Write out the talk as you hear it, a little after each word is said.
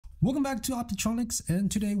Welcome back to OptixTronix,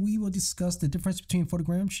 and today we will discuss the difference between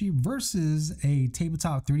photogrammetry versus a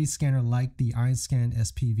tabletop 3D scanner like the Einscan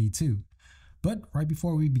SP V2. But right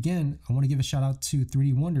before we begin, I want to give a shout out to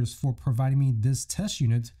 3DWonders for providing me this test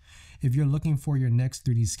unit. If you're looking for your next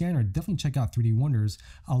 3D scanner, definitely check out 3DWonders.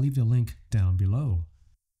 I'll leave the link down below.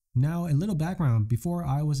 Now, a little background. Before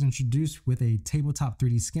I was introduced with a tabletop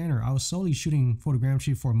 3D scanner, I was solely shooting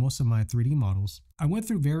photogrammetry for most of my 3D models. I went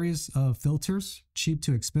through various filters, cheap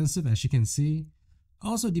to expensive, as you can see.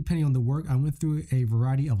 Also, depending on the work, I went through a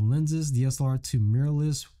variety of lenses, DSLR to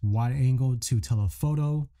mirrorless, wide angle to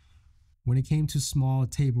telephoto. When it came to small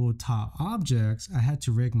tabletop objects, I had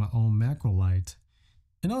to rig my own macro light.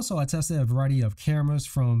 And also I tested a variety of cameras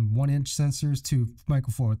from 1-inch sensors to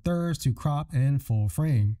micro four thirds to crop and full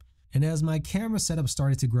frame. And as my camera setup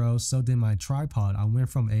started to grow, so did my tripod. I went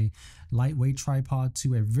from a lightweight tripod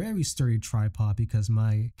to a very sturdy tripod because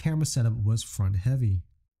my camera setup was front heavy.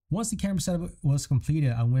 Once the camera setup was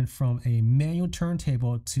completed, I went from a manual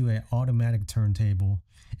turntable to an automatic turntable.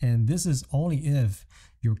 And this is only if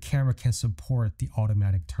your camera can support the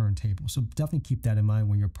automatic turntable. So definitely keep that in mind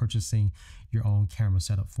when you're purchasing your own camera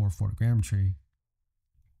setup for photogrammetry.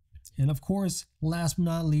 And of course, last but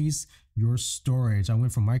not least, your storage. I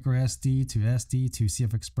went from micro SD to SD to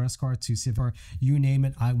CF Express card to CFR, you name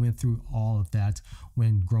it. I went through all of that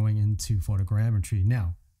when growing into photogrammetry.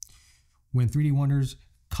 Now, when 3DWonders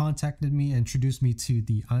contacted me and introduced me to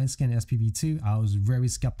the Einscan SP V2, I was very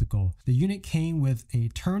skeptical. The unit came with a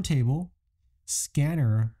turntable,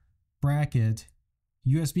 scanner, bracket,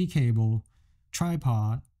 USB cable,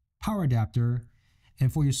 tripod, power adapter,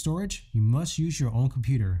 and for your storage, you must use your own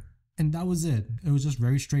computer. And that was it. It was just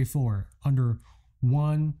very straightforward, under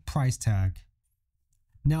one price tag.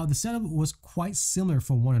 Now, the setup was quite similar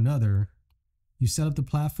for one another. You set up the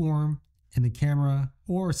platform and the camera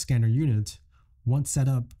or scanner unit. Once set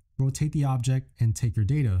up, rotate the object and take your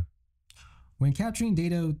data. When capturing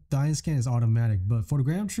data, the Einscan is automatic, but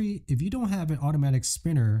photogrammetry, if you don't have an automatic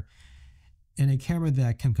spinner and a camera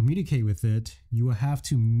that can communicate with it, you will have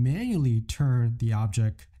to manually turn the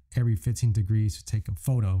object every 15 degrees to take a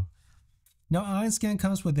photo. Now, Einscan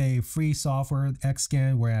comes with a free software,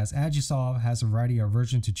 Xscan, whereas Agisoft has a variety of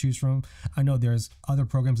versions to choose from. I know there's other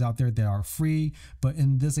programs out there that are free, but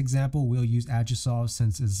in this example, we'll use Agisoft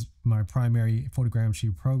since it's my primary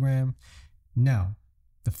photogrammetry program. Now,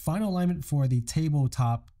 the final alignment for the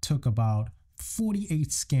tabletop took about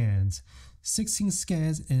 48 scans, 16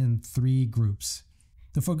 scans in 3 groups.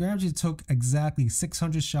 The photogrammetry took exactly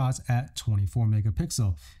 600 shots at 24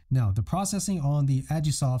 megapixel. Now, the processing on the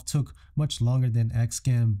Agisoft took much longer than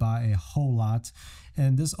Xscan by a whole lot,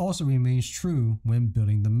 and this also remains true when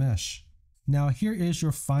building the mesh. Now, here is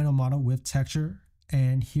your final model with texture,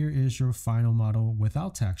 and here is your final model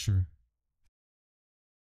without texture.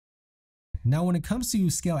 Now, when it comes to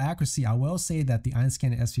scale accuracy, I will say that the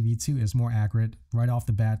Einscan SP V2 is more accurate right off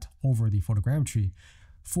the bat over the photogrammetry.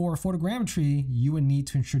 For photogrammetry, you would need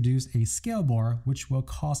to introduce a scale bar, which will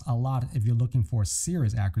cost a lot if you're looking for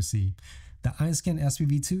serious accuracy. The Einscan SP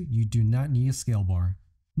V2, you do not need a scale bar.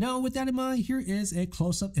 Now, with that in mind, here is a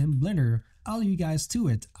close-up in Blender. I'll leave you guys to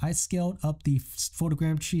it. I scaled up the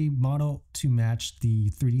photogrammetry model to match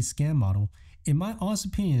the 3D scan model. In my honest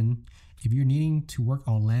opinion, if you're needing to work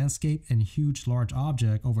on landscape and huge large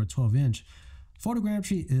object over 12-inch,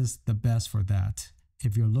 photogrammetry is the best for that.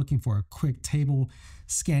 If you're looking for a quick table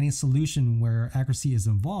scanning solution where accuracy is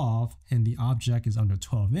involved and the object is under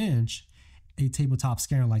 12-inch, a tabletop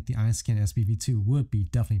scanner like the Einscan SP V2 would be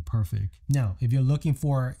definitely perfect. Now, if you're looking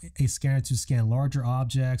for a scanner to scan larger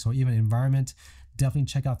objects or even environment, definitely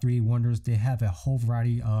check out 3DWonders. They have a whole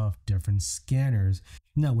variety of different scanners.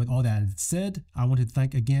 Now, with all that said, I want to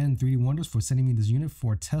thank again 3DWonders for sending me this unit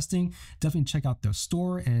for testing. Definitely check out their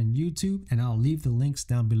store and YouTube, and I'll leave the links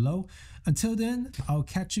down below. Until then, I'll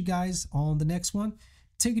catch you guys on the next one.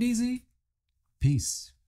 Take it easy. Peace.